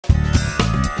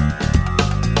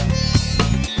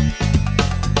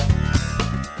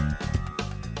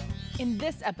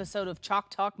this episode of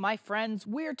Chalk Talk, my friends,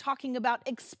 we're talking about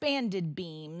expanded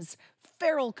beams,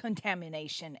 feral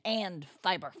contamination, and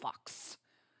FIBERFOX.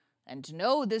 And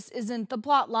no, this isn't the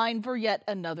plot line for yet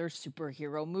another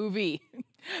superhero movie.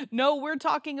 No, we're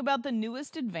talking about the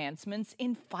newest advancements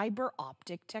in fiber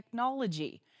optic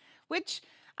technology, which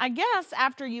I guess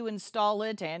after you install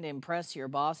it and impress your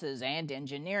bosses and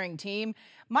engineering team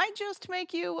might just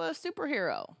make you a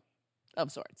superhero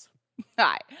of sorts.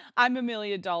 Hi, I'm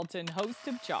Amelia Dalton, host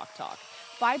of Chalk Talk.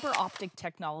 Fiber optic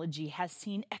technology has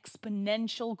seen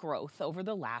exponential growth over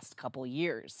the last couple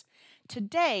years.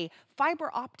 Today,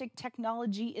 fiber optic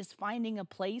technology is finding a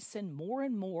place in more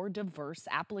and more diverse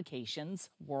applications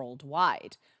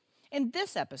worldwide. In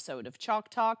this episode of Chalk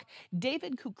Talk,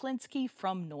 David Kuklinski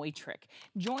from NEUTRIK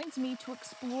joins me to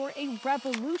explore a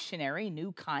revolutionary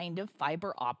new kind of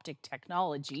fiber optic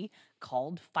technology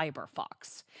called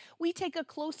FIBERFOX. We take a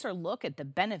closer look at the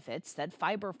benefits that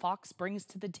FIBERFOX brings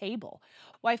to the table,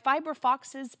 why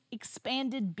FIBERFOX's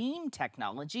expanded beam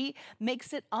technology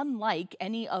makes it unlike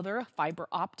any other fiber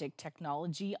optic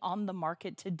technology on the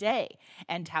market today,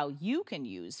 and how you can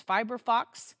use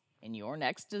FIBERFOX in your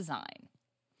next design.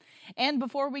 And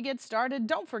before we get started,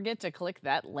 don't forget to click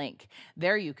that link.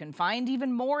 There you can find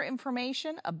even more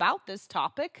information about this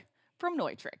topic from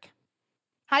NEUTRIK.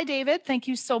 Hi, David. Thank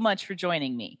you so much for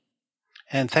joining me.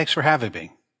 And thanks for having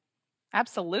me.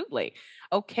 Absolutely.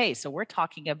 Okay, so we're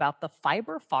talking about the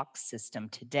FIBERFOX system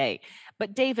today.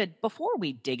 But David, before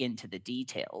we dig into the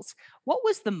details, what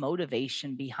was the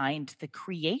motivation behind the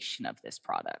creation of this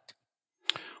product?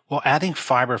 Well, adding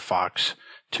FIBERFOX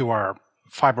to our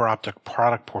fiber optic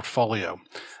product portfolio,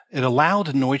 it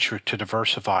allowed NEUTRIK to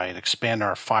diversify and expand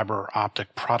our fiber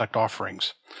optic product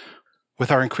offerings.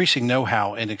 With our increasing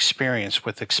know-how and experience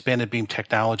with expanded beam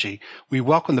technology, we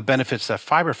welcome the benefits that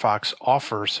FIBERFOX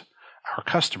offers our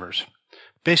customers.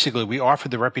 Basically, we offer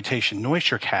the reputation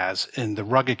NEUTRIK has in the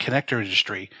rugged connector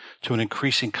industry to an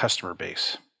increasing customer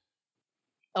base.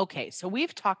 Okay, so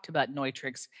we've talked about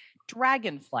NEUTRIK's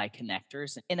Dragonfly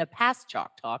connectors in a past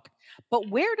Chalk Talk, but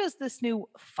where does this new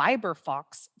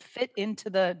FIBERFOX fit into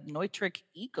the NEUTRIK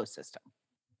ecosystem?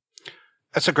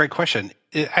 That's a great question.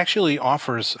 It actually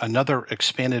offers another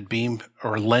expanded beam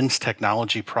or lens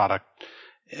technology product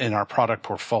in our product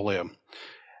portfolio.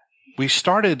 We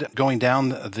started going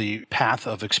down the path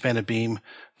of expanded beam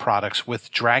products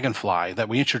with Dragonfly that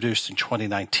we introduced in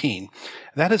 2019.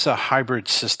 That is a hybrid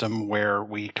system where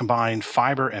we combine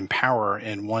fiber and power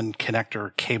in one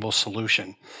connector cable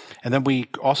solution. And then we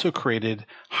also created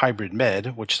Hybrid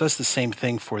Med, which does the same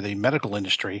thing for the medical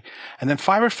industry. And then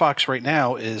FIBERFOX right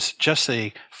now is just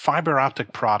a fiber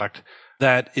optic product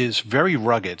that is very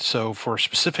rugged. So for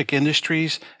specific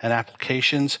industries and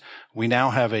applications, we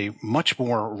now have a much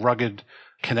more rugged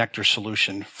connector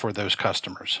solution for those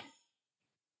customers.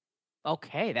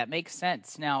 Okay, that makes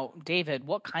sense. Now, David,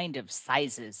 what kind of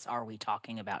sizes are we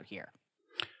talking about here?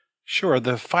 Sure.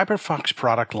 The FIBERFOX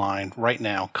product line right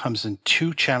now comes in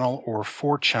 2-channel or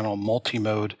 4-channel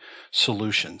multi-mode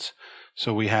solutions.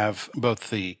 So we have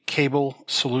both the cable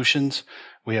solutions,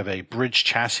 we have a bridge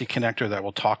chassis connector that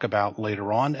we'll talk about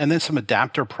later on, and then some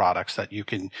adapter products that you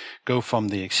can go from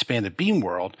the expanded beam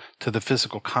world to the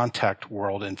physical contact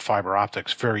world in fiber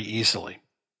optics very easily.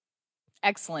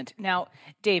 Excellent. Now,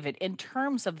 David, in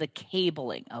terms of the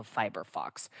cabling of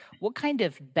FIBERFOX, what kind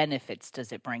of benefits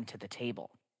does it bring to the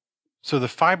table? So the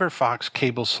FIBERFOX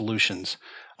cable solutions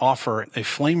offer a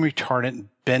flame retardant,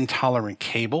 bend tolerant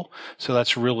cable. So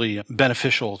that's really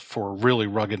beneficial for really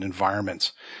rugged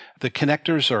environments. The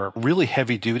connectors are really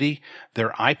heavy duty.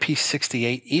 They're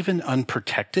IP68, even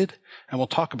unprotected. And we'll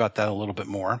talk about that a little bit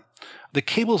more. The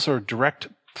cables are direct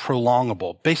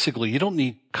prolongable. Basically, you don't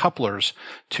need couplers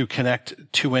to connect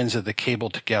two ends of the cable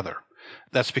together.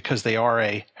 That's because they are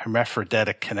a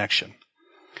hermaphroditic connection.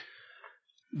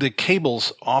 The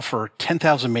cables offer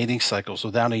 10,000 mating cycles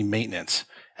without any maintenance,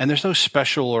 and there's no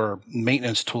special or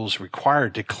maintenance tools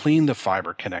required to clean the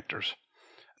fiber connectors.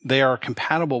 They are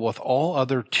compatible with all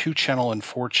other 2-channel and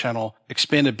 4-channel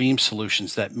expanded beam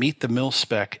solutions that meet the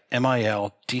mil-spec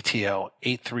MIL DTL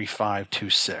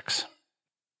 83526.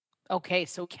 Okay,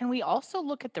 so can we also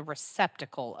look at the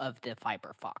receptacle of the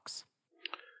FIBERFOX?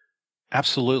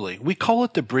 Absolutely. We call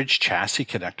it the bridge chassis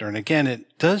connector. And again,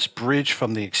 it does bridge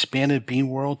from the expanded beam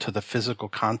world to the physical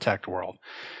contact world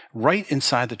right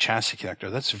inside the chassis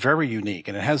connector. That's very unique,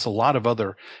 and it has a lot of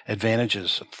other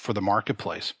advantages for the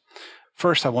marketplace.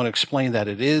 First, I want to explain that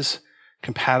it is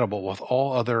compatible with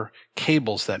all other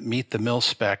cables that meet the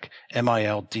mil-spec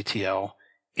MIL DTL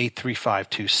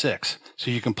 83526.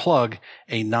 So you can plug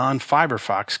a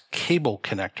non-FIBERFOX cable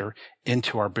connector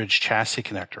into our bridge chassis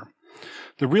connector.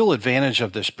 The real advantage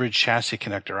of this bridge chassis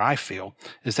connector, I feel,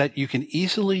 is that you can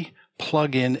easily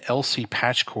plug in LC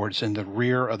patch cords in the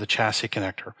rear of the chassis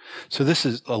connector. So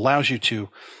this allows you to,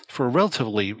 for a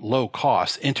relatively low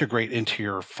cost, integrate into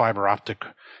your fiber optic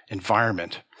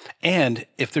environment. And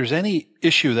if there's any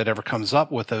issue that ever comes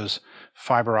up with those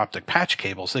fiber optic patch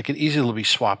cables, they can easily be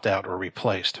swapped out or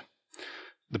replaced.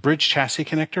 The bridge chassis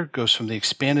connector goes from the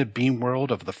expanded beam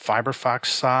world of the FIBERFOX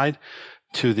side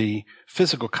to the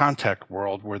physical contact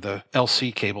world where the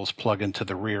LC cables plug into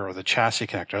the rear of the chassis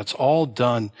connector. It's all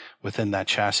done within that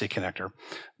chassis connector.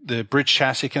 The bridge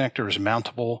chassis connector is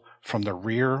mountable from the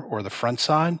rear or the front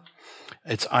side.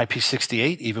 It's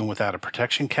IP68 even without a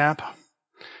protection cap.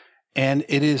 And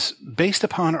it is based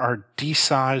upon our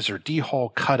D-size or D-Hall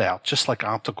cutout, just like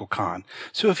optical con.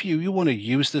 So if you want to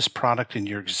use this product in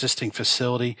your existing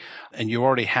facility and you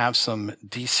already have some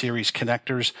D-series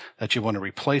connectors that you want to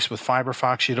replace with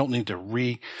FIBERFOX, you don't need to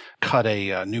recut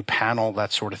a new panel,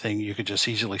 that sort of thing. You could just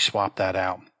easily swap that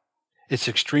out. It's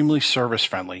extremely service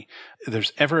friendly. If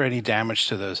there's ever any damage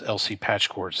to those LC patch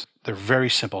cords, they're very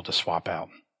simple to swap out.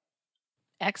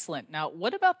 Excellent. Now,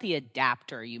 what about the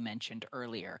adapter you mentioned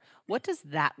earlier? What does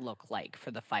that look like for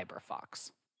the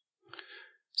FIBERFOX?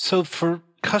 So for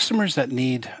customers that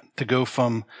need to go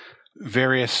from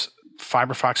various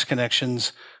FIBERFOX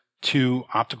connections to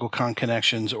optical con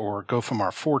connections, or go from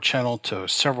our 4-channel to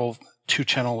several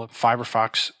 2-channel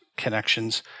FIBERFOX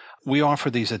connections, we offer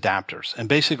these adapters. And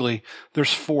basically,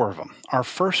 there's 4 of them. Our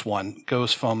first one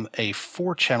goes from a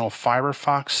 4-channel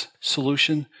FIBERFOX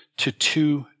solution to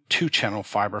 2-channel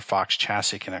FIBERFOX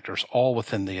chassis connectors, all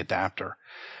within the adapter.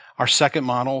 Our second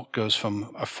model goes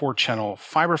from a 4-channel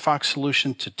FIBERFOX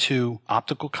solution to 2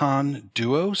 optical con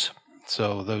duos.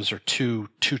 So those are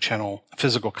 2-channel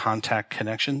physical contact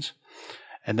connections.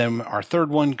 And then our third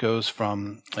one goes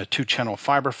from a 2-channel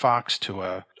FIBERFOX to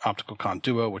a optical con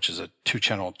duo, which is a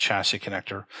 2-channel chassis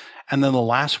connector. And then the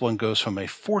last one goes from a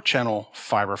 4-channel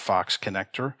FIBERFOX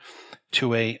connector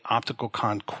to a optical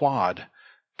con quad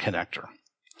connector.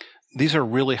 These are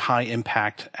really high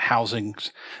impact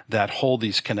housings that hold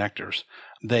these connectors.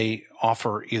 They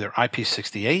offer either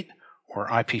IP68 or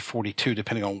IP42,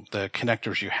 depending on the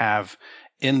connectors you have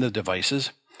in the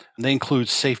devices. And they include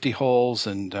safety holes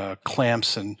and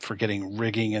clamps and for getting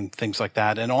rigging and things like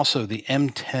that. And also the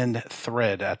M10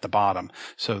 thread at the bottom.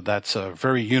 So that's a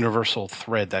very universal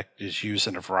thread that is used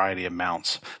in a variety of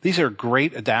mounts. These are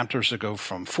great adapters to go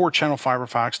from 4-channel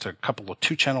FIBERFOX to a couple of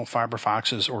 2-channel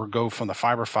FIBERFOXes, or go from the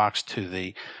FIBERFOX to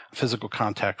the physical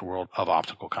contact world of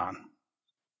optical con.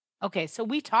 Okay, so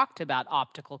we talked about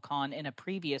optical con in a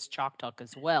previous Chalk Talk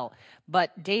as well.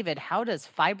 But David, how does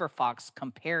FIBERFOX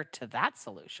compare to that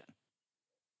solution?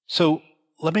 So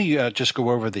let me just go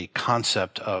over the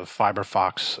concept of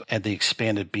FIBERFOX and the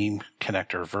expanded beam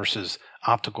connector versus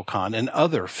optical con and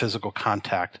other physical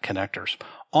contact connectors.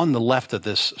 On the left of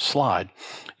this slide,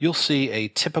 you'll see a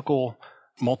typical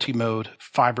multi-mode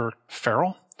fiber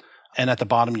ferrule. And at the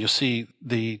bottom, you'll see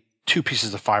the 2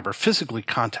 pieces of fiber physically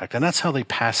contact, and that's how they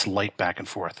pass light back and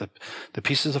forth. The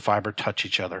pieces of fiber touch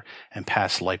each other and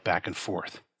pass light back and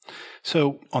forth.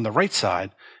 So on the right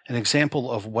side, an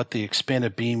example of what the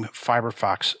expanded beam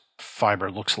FIBERFOX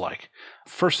fiber looks like.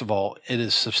 First of all, it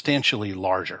is substantially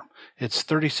larger. It's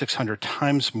 3,600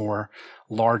 times more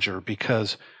larger,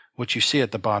 because what you see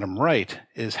at the bottom right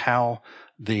is how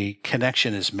the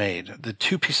connection is made. The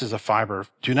 2 pieces of fiber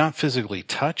do not physically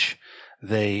touch.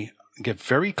 They get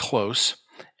very close,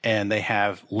 and they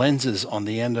have lenses on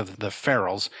the end of the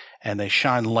ferrules, and they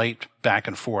shine light back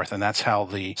and forth, and that's how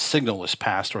the signal is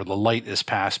passed, or the light is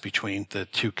passed between the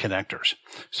 2 connectors.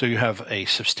 So you have a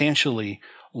substantially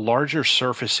larger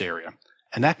surface area,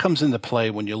 and that comes into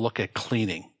play when you look at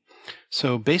cleaning.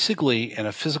 So basically, in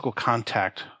a physical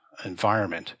contact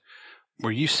environment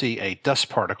where you see a dust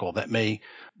particle that may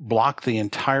block the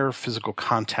entire physical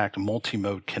contact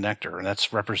multi-mode connector, and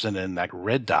that's represented in that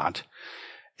red dot,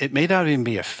 it may not even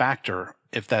be a factor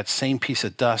if that same piece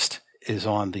of dust is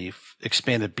on the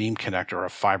expanded beam connector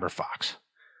of FIBERFOX.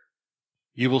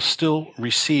 You will still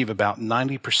receive about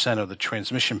 90% of the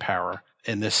transmission power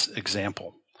in this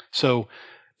example. So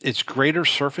it's greater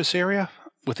surface area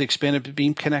with the expanded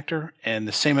beam connector, and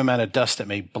the same amount of dust that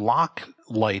may block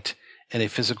light in a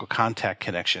physical contact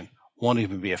connection won't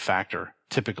even be a factor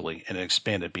typically in an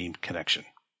expanded beam connection.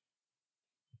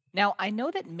 Now, I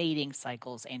know that mating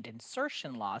cycles and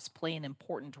insertion loss play an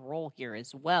important role here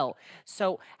as well.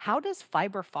 So how does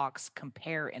FIBERFOX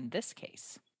compare in this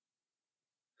case?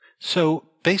 So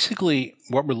basically,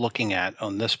 what we're looking at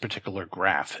on this particular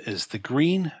graph is the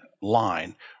green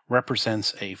line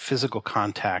represents a physical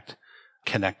contact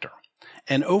connector.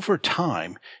 And over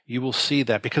time, you will see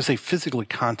that because they physically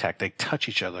contact, they touch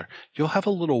each other, you'll have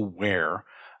a little wear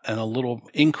and a little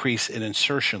increase in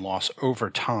insertion loss over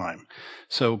time.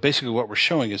 So basically what we're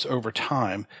showing is over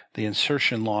time, the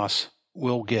insertion loss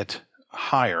will get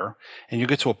higher, and you'll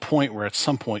get to a point where at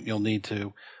some point you'll need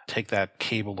to take that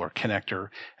cable or connector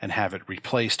and have it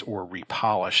replaced or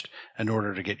repolished in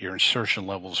order to get your insertion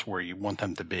levels where you want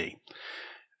them to be.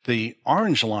 The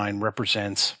orange line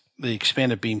represents the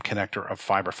expanded beam connector of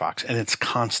FIBERFOX, and it's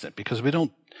constant because we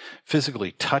don't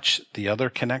physically touch the other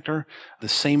connector. The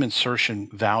same insertion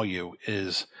value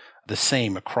is the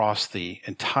same across the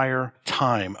entire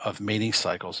time of mating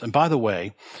cycles. And by the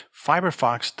way,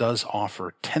 FIBERFOX does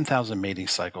offer 10,000 mating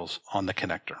cycles on the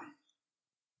connector.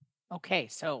 Okay,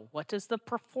 so what does the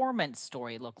performance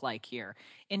story look like here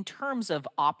in terms of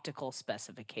optical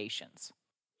specifications?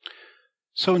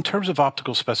 So in terms of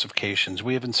optical specifications,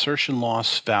 we have insertion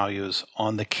loss values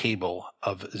on the cable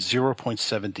of 0.7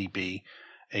 dB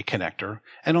a connector,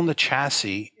 and on the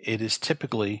chassis, it is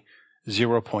typically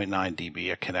 0.9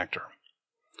 dB a connector.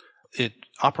 It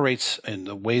operates in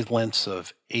the wavelengths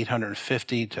of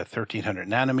 850 to 1300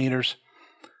 nanometers.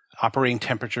 Operating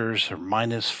temperatures are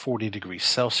minus 40 degrees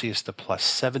Celsius to plus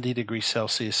 70 degrees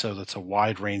Celsius, so that's a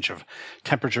wide range of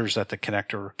temperatures that the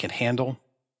connector can handle.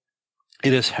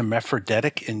 It is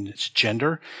hermaphroditic in its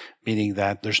gender, meaning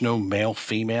that there's no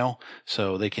male-female,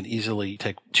 so they can easily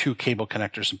take two cable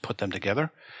connectors and put them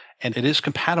together. And it is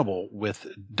compatible with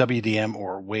WDM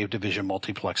or wave division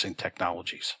multiplexing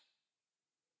technologies.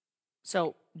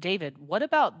 So, David, what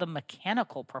about the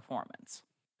mechanical performance?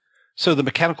 So the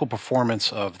mechanical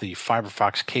performance of the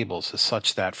FIBERFOX cables is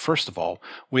such that, first of all,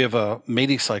 we have a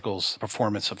mating cycles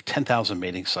performance of 10,000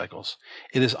 mating cycles.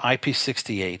 It is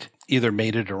IP68, either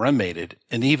mated or unmated,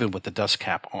 and even with the dust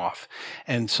cap off.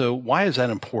 And so why is that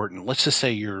important? Let's just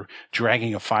say you're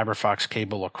dragging a FIBERFOX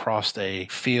cable across a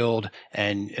field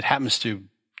and it happens to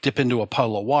dip into a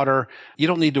puddle of water. You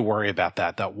don't need to worry about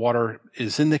that. That water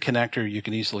is in the connector. You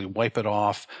can easily wipe it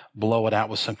off, blow it out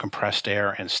with some compressed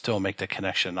air, and still make the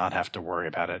connection, not have to worry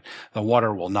about it. The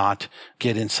water will not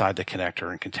get inside the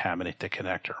connector and contaminate the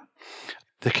connector.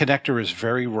 The connector is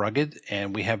very rugged,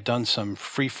 and we have done some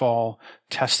free fall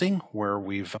testing where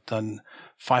we've done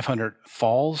 500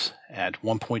 falls at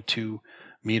 1.2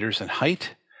 meters in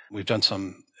height. We've done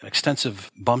some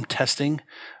extensive bump testing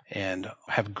and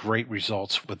have great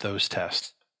results with those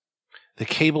tests. The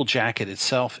cable jacket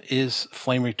itself is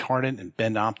flame retardant and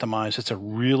bend optimized. It's a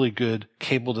really good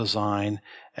cable design,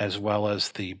 as well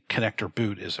as the connector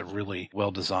boot is a really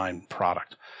well-designed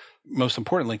product. Most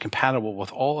importantly, compatible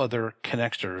with all other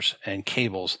connectors and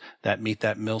cables that meet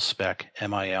that mil-spec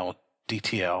MIL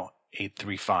DTL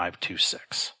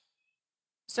 83526.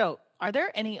 So, are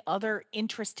there any other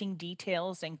interesting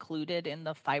details included in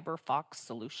the FIBERFOX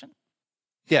solution?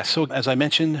 Yeah, so as I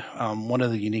mentioned, one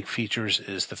of the unique features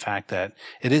is the fact that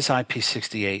it is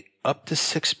IP68 up to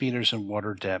 6 meters in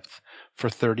water depth for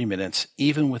 30 minutes,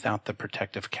 even without the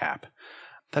protective cap.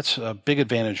 That's a big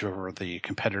advantage over the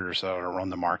competitors that are on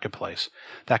the marketplace.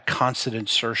 That constant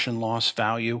insertion loss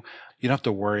value, you don't have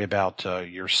to worry about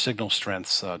your signal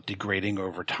strengths degrading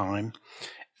over time.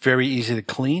 Very easy to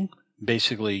clean.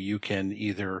 Basically, you can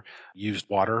either use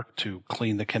water to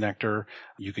clean the connector,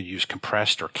 you could use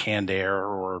compressed or canned air,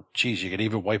 or you could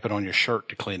even wipe it on your shirt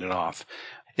to clean it off.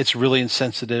 It's really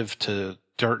insensitive to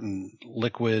dirt and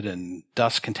liquid and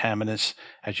dust contaminants.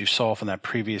 As you saw from that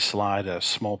previous slide, a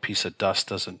small piece of dust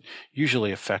doesn't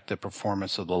usually affect the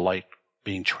performance of the light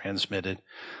being transmitted.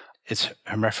 It's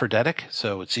hermaphroditic,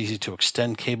 so it's easy to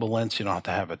extend cable lengths. You don't have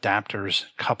to have adapters,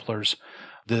 couplers.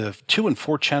 The 2 and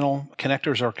 4 channel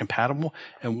connectors are compatible.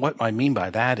 And what I mean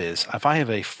by that is if I have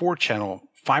a 4 channel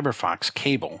FIBERFOX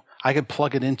cable, I could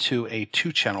plug it into a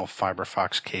 2 channel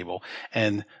FIBERFOX cable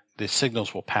and the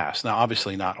signals will pass. Now,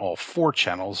 obviously not all 4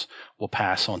 channels will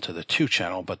pass onto the 2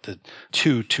 channel, but the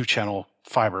 2 channel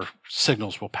fiber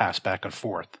signals will pass back and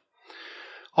forth.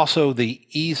 Also, the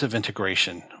ease of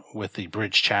integration with the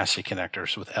bridge chassis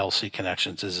connectors with LC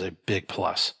connections is a big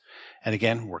plus. And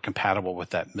again, we're compatible with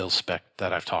that mil-spec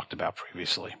that I've talked about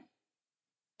previously.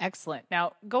 Excellent.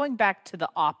 Now, going back to the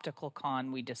optical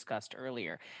con we discussed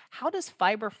earlier, how does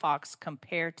FIBERFOX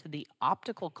compare to the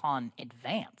optical con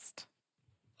advanced?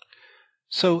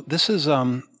 So this is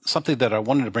something that I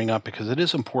wanted to bring up because it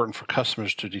is important for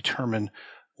customers to determine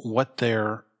what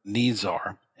their needs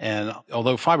are. And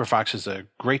although FIBERFOX is a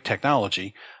great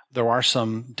technology, there are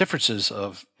some differences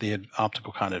of the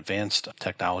optical con advanced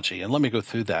technology. And let me go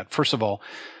through that. First of all,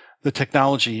 the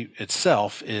technology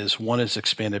itself is one is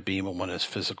expanded beam and one is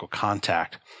physical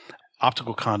contact.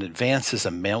 OpticalCon Advanced is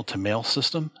a male-to-male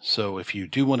system, so if you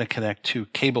do want to connect two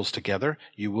cables together,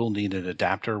 you will need an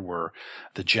adapter where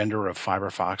the gender of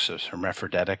FIBERFOX is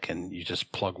hermaphroditic and you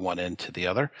just plug one into the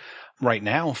other. Right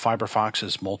now, FIBERFOX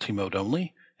is multi-mode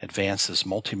only. Advanced is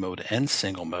multi-mode and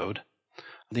single mode.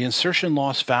 The insertion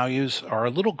loss values are a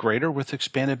little greater with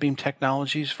expanded beam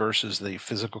technologies versus the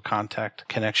physical contact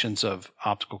connections of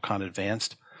OpticalCon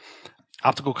Advanced.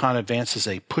 OpticalCon Advanced is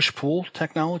a push-pull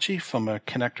technology from a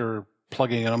connector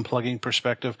plugging and unplugging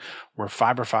perspective, where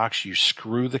FIBERFOX, you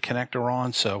screw the connector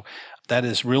on. So that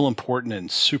is real important in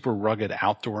super rugged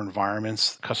outdoor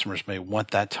environments. Customers may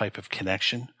want that type of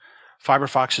connection.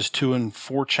 FIBERFOX is 2 and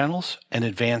 4 channels, and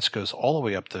Advanced goes all the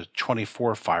way up to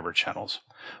 24 fiber channels.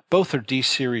 Both are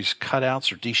D-series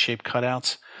cutouts or D-shaped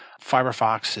cutouts.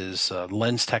 FIBERFOX is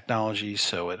lens technology,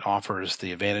 so it offers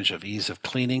the advantage of ease of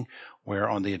cleaning, where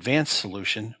on the Advanced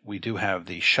solution, we do have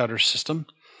the shutter system.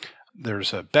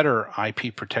 There's a better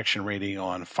IP protection rating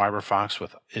on FIBERFOX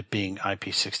with it being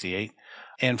IP68.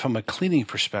 And from a cleaning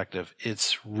perspective,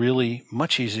 it's really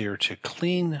much easier to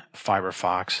clean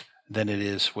FIBERFOX than it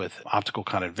is with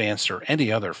OpticalCon Advanced or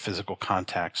any other physical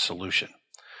contact solution.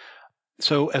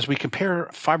 So as we compare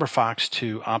FIBERFOX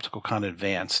to OpticalCon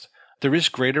Advanced, there is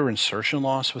greater insertion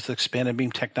loss with expanded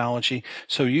beam technology.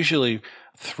 So usually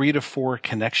 3 to 4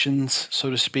 connections, so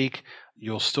to speak,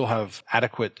 you'll still have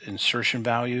adequate insertion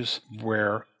values,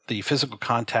 where the physical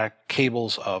contact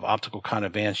cables of OpticalCon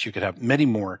Advanced, you could have many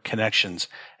more connections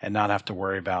and not have to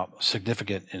worry about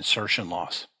significant insertion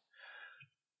loss.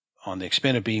 On the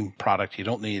expanded beam product, you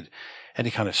don't need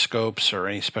any kind of scopes or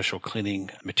any special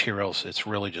cleaning materials. It's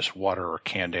really just water or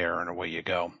canned air, and away you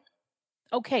go.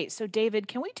 Okay, so David,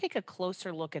 can we take a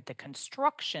closer look at the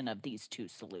construction of these two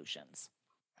solutions?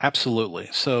 Absolutely.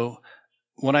 So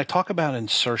when I talk about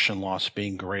insertion loss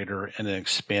being greater in an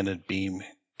expanded beam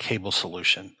cable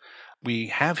solution, we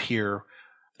have here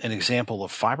an example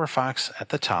of FIBERFOX at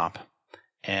the top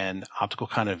and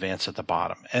OpticalCon Advanced at the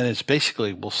bottom. And it's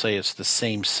basically, we'll say it's the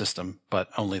same system, but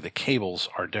only the cables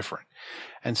are different.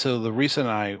 And so the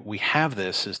reason we have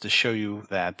this is to show you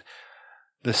that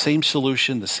the same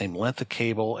solution, the same length of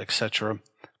cable, etc.,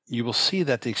 you will see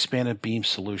that the expanded beam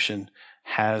solution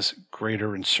has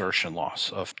greater insertion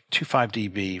loss of 2.5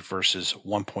 dB versus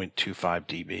 1.25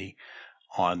 dB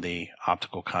on the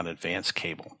OpticalCon Advanced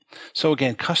cable. So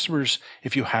again, customers,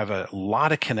 if you have a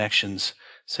lot of connections,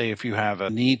 say if you have a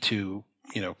need to,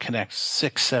 connect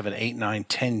 6, 7, 8, 9,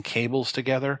 10 cables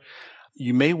together,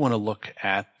 you may want to look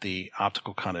at the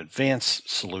OpticalCon Advanced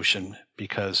solution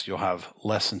because you'll have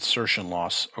less insertion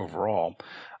loss overall.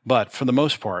 But for the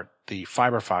most part, the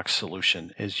FIBERFOX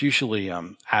solution is usually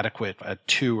adequate at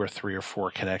 2 or 3 or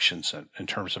 4 connections in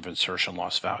terms of insertion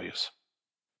loss values.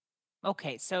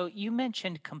 Okay, so you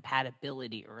mentioned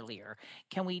compatibility earlier.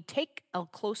 Can we take a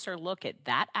closer look at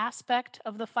that aspect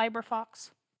of the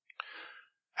FIBERFOX?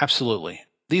 Absolutely.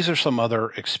 These are some other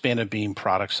expanded beam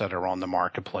products that are on the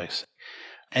marketplace.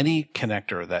 Any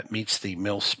connector that meets the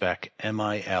mil-spec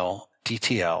MIL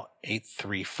DTL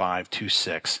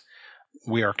 83526,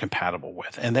 we are compatible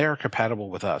with, and they are compatible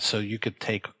with us. So you could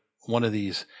take one of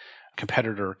these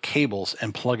competitor cables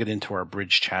and plug it into our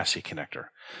bridge chassis connector.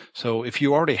 So if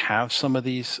you already have some of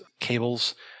these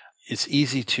cables, it's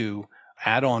easy to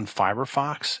add on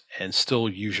FIBERFOX and still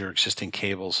use your existing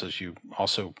cables as you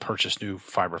also purchase new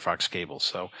FIBERFOX cables.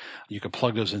 So you can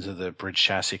plug those into the bridge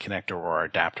chassis connector or our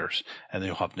adapters, and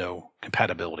you'll have no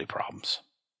compatibility problems.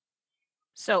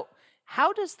 So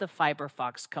how does the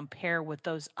FIBERFOX compare with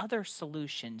those other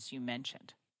solutions you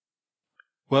mentioned?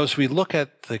 Well, as we look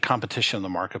at the competition in the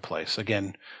marketplace,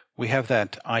 again, we have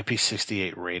that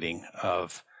IP68 rating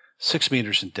of 6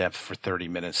 meters in depth for 30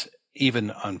 minutes,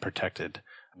 even unprotected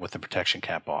with the protection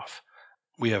cap off.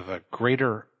 We have a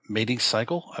greater mating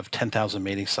cycle of 10,000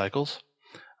 mating cycles.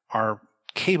 Our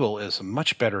cable is a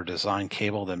much better designed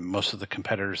cable than most of the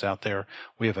competitors out there.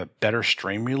 We have a better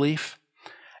strain relief.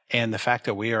 And the fact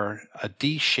that we are a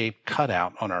D-shaped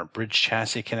cutout on our bridge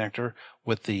chassis connector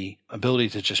with the ability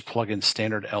to just plug in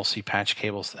standard LC patch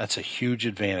cables, that's a huge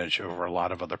advantage over a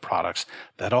lot of other products.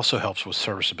 That also helps with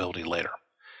serviceability later.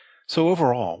 So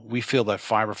overall, we feel that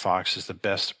FIBERFOX is the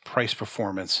best price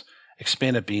performance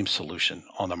expanded beam solution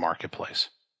on the marketplace.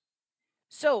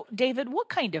 So, David, what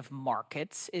kind of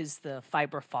markets is the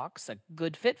FIBERFOX a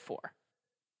good fit for?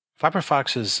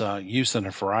 FIBERFOX is used in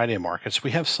a variety of markets.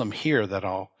 We have some here that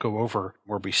I'll go over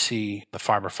where we see the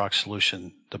FIBERFOX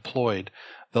solution deployed.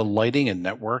 The lighting and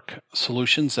network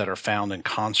solutions that are found in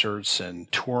concerts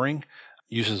and touring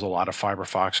uses a lot of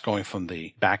FIBERFOX going from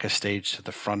the back of stage to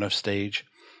the front of stage.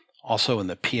 Also in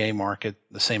the PA market,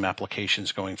 the same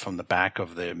applications going from the back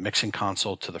of the mixing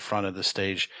console to the front of the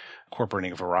stage,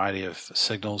 incorporating a variety of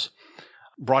signals.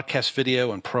 Broadcast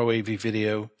video and Pro AV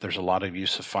video, there's a lot of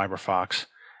use of FIBERFOX.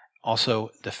 Also,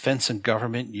 defense and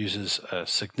government uses a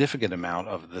significant amount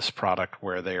of this product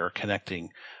where they are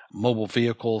connecting mobile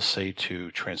vehicles, say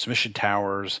to transmission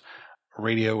towers,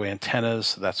 radio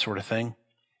antennas, that sort of thing.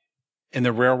 In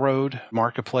the railroad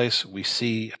marketplace, we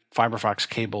see FIBERFOX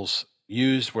cables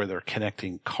used where they're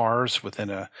connecting cars within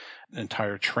an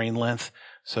entire train length.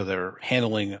 So they're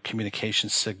handling communication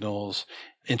signals,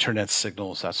 internet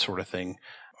signals, that sort of thing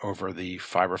over the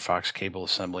FIBERFOX cable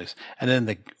assemblies. And then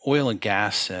the oil and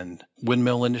gas and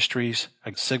windmill industries,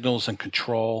 like signals and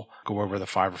control, go over the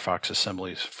FIBERFOX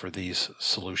assemblies for these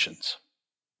solutions.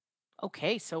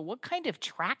 Okay, so what kind of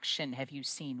traction have you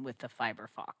seen with the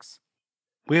FIBERFOX?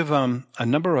 We have a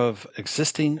number of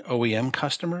existing OEM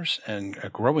customers and a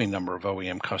growing number of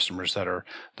OEM customers that are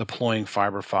deploying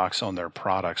FIBERFOX on their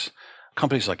products.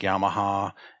 Companies like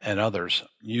Yamaha and others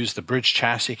use the bridge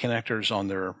chassis connectors on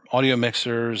their audio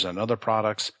mixers and other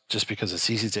products just because it's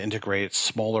easy to integrate. It's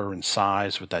smaller in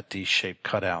size with that D-shaped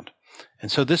cutout.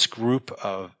 And so this group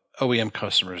of OEM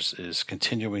customers is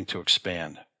continuing to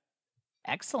expand.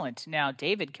 Excellent. Now,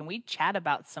 David, can we chat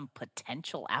about some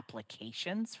potential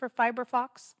applications for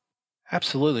FIBERFOX?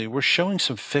 Absolutely. We're showing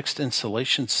some fixed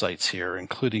installation sites here,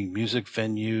 including music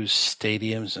venues,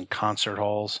 stadiums, and concert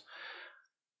halls.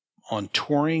 On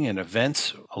touring and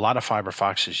events, a lot of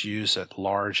FIBERFOX is used at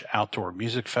large outdoor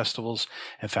music festivals.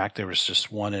 In fact, there was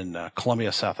just one in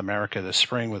Colombia, South America this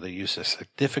spring where they used a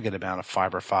significant amount of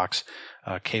FIBERFOX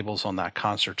cables on that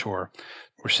concert tour.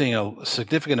 We're seeing a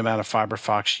significant amount of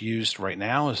FIBERFOX used right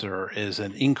now as there is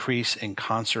an increase in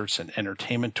concerts and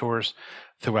entertainment tours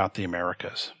throughout the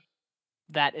Americas.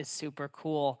 That is super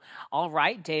cool. All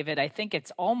right, David, I think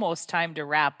it's almost time to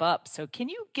wrap up. So can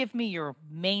you give me your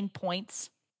main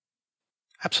points?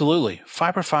 Absolutely.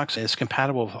 FIBERFOX is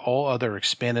compatible with all other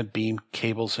expanded beam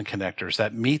cables and connectors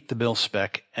that meet the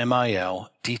mil-spec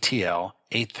MIL DTL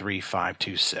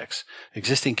 83526.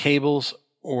 Existing cables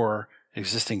or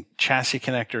existing chassis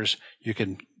connectors, you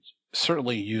can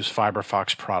certainly use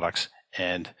FIBERFOX products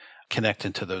and connect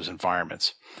into those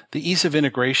environments. The ease of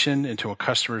integration into a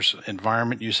customer's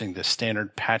environment using the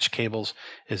standard patch cables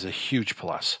is a huge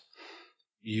plus.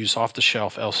 Use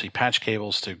off-the-shelf LC patch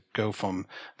cables to go from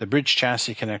the bridge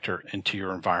chassis connector into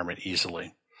your environment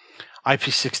easily.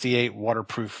 IP68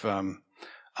 waterproof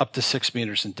up to 6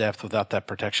 meters in depth without that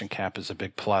protection cap is a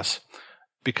big plus.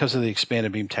 Because of the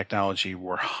expanded beam technology,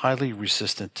 we're highly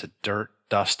resistant to dirt,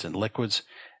 dust, and liquids.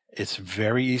 It's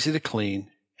very easy to clean,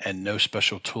 and no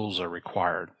special tools are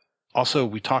required. Also,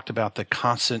 we talked about the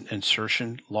constant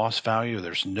insertion loss value.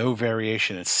 There's no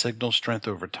variation in signal strength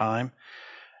over time.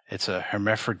 It's a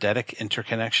hermaphroditic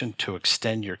interconnection to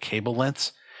extend your cable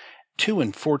lengths. 2-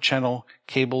 and 4-channel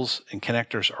cables and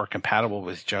connectors are compatible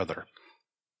with each other.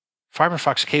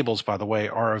 FIBERFOX cables, by the way,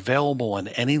 are available in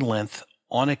any length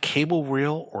on a cable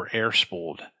reel or air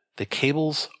spooled. The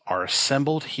cables are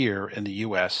assembled here in the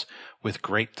U.S. with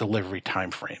great delivery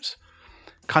timeframes.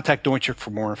 Contact NEUTRIK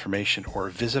for more information or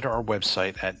visit our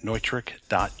website at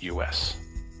neutrik.us.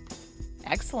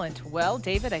 Excellent. Well,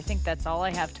 David, I think that's all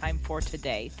I have time for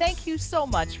today. Thank you so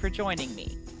much for joining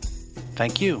me.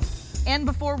 Thank you. And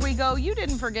before we go, you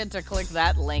didn't forget to click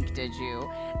that link, did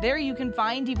you? There you can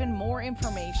find even more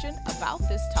information about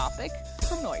this topic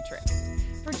from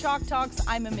NEUTRIK. For Chalk Talks,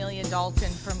 I'm Amelia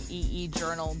Dalton from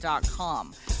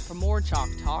eejournal.com. For more Chalk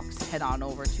Talks, head on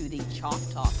over to the Chalk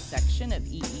Talk section of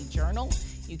EE Journal.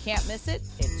 You can't miss it.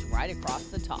 It's right across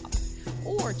the top.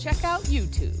 Or check out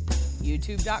YouTube,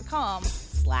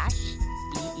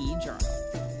 youtube.com/EE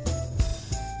Journal.